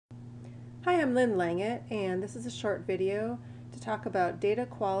Hi, I'm Lynn Langett, and this is a short video to talk about data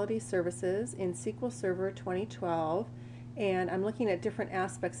quality services in SQL Server 2012. And I'm looking at different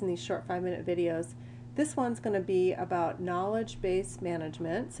aspects in these short 5-minute videos. This one's going to be about knowledge base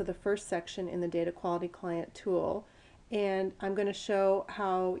management, so the first section in the data quality client tool. And I'm going to show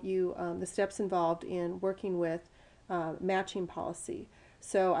how the steps involved in working with matching policy.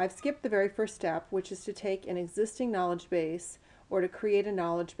 So I've skipped the very first step, which is to take an existing knowledge base or to create a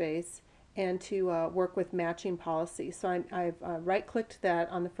knowledge base and to work with matching policy. So I've right-clicked that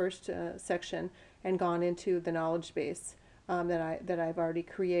on the first section and gone into the knowledge base that I've already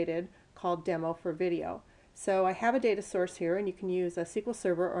created called Demo for Video. So I have a data source here, and you can use a SQL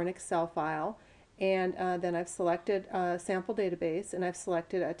Server or an Excel file. And then I've selected a sample database, and I've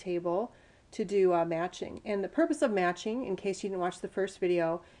selected a table to do matching. And the purpose of matching, in case you didn't watch the first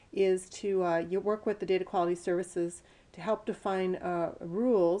video, is to you work with the data quality services to help define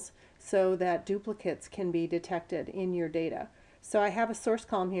rules so that duplicates can be detected in your data. So I have a source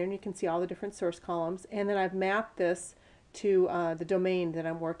column here, and you can see all the different source columns, and then I've mapped this to the domain that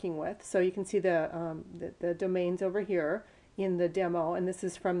I'm working with. So you can see the domains over here in the demo, and this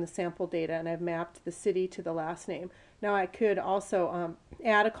is from the sample data, and I've mapped the city to the last name. Now I could also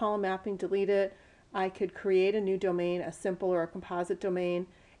add a column mapping, delete it. I could create a new domain, a simple or a composite domain,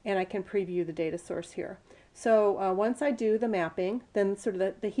 and I can preview the data source here. So once I do the mapping, then sort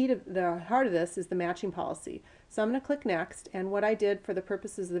of the heart of this is the matching policy. So I'm going to click next, and what I did for the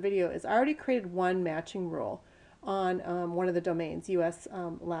purposes of the video is I already created one matching rule on one of the domains, US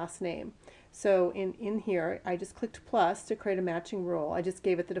last name. So in here, I just clicked plus to create a matching rule. I just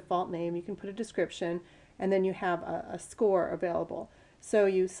gave it the default name. You can put a description, and then you have a score available. So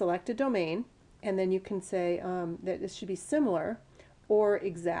you select a domain, and then you can say that this should be similar or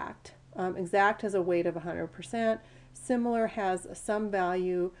exact. Exact has a weight of 100%. Similar has some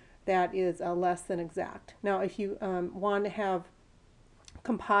value that is less than exact. Now, if you want to have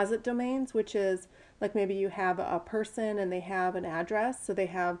composite domains, which is like maybe you have a person and they have an address, so they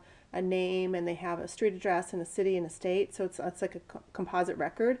have a name and they have a street address and a city and a state, so it's like a composite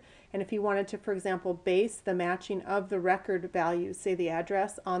record. And if you wanted to, for example, base the matching of the record values, say the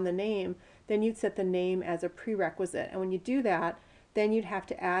address, on the name, then you'd set the name as a prerequisite. And when you do that, then you'd have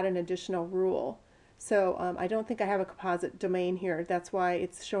to add an additional rule. So I don't think I have a composite domain here. That's why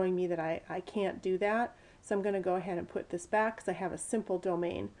it's showing me that I can't do that. So I'm going to go ahead and put this back because I have a simple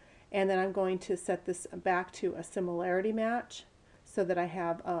domain. And then I'm going to set this back to a similarity match so that I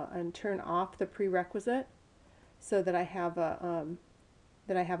have and turn off the prerequisite so that I have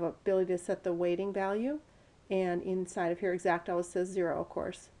ability to set the weighting value. And inside of here, exact always says 0, of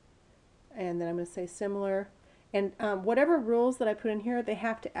course. And then I'm going to say similar. And whatever rules that I put in here, they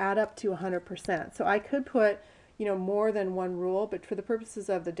have to add up to 100%. So I could put, more than one rule, but for the purposes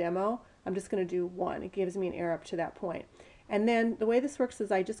of the demo, I'm just going to do one. It gives me an error up to that point. And then the way this works is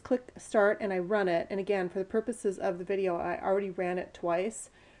I just click start and I run it. And again, for the purposes of the video, I already ran it twice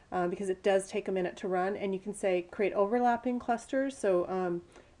because it does take a minute to run. And you can say create overlapping clusters, so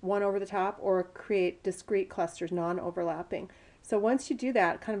one over the top, or create discrete clusters, non-overlapping. So once you do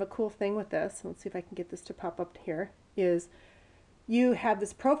that, kind of a cool thing with this, let's see if I can get this to pop up here, is you have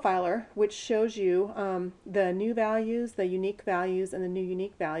this profiler which shows you the new values, the unique values, and the new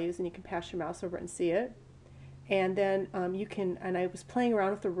unique values, and you can pass your mouse over and see it. And then you can, and I was playing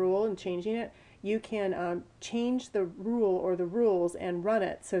around with the rule and changing it, you can change the rule or the rules and run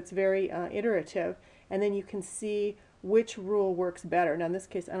it, so it's very iterative, and then you can see which rule works better. Now in this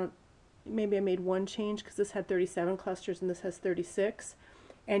case, maybe I made one change because this had 37 clusters and this has 36,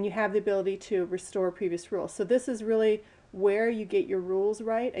 and you have the ability to restore previous rules. So this is really where you get your rules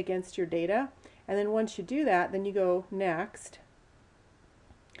right against your data. And then once you do that, then you go next.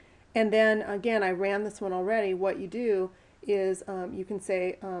 And then again, I ran this one already. What you do is you can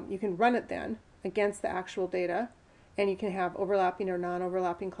say, you can run it then against the actual data, and you can have overlapping or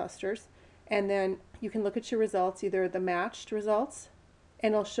non-overlapping clusters. And then you can look at your results, either the matched results,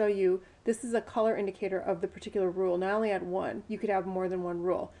 and it'll show you this is a color indicator of the particular rule. Now I only had one. You could have more than one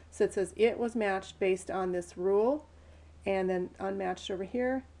rule. So it says it was matched based on this rule, and then unmatched over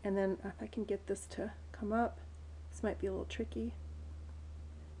here. And then if I can get this to come up, this might be a little tricky.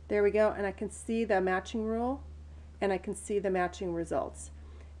 There we go, and I can see the matching rule, and I can see the matching results.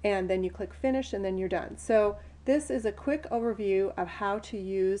 And then you click finish, and then you're done. So this is a quick overview of how to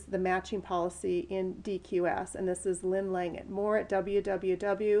use the matching policy in DQS, and this is Lynn Langett. More at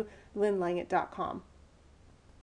www.lynnlangett.com.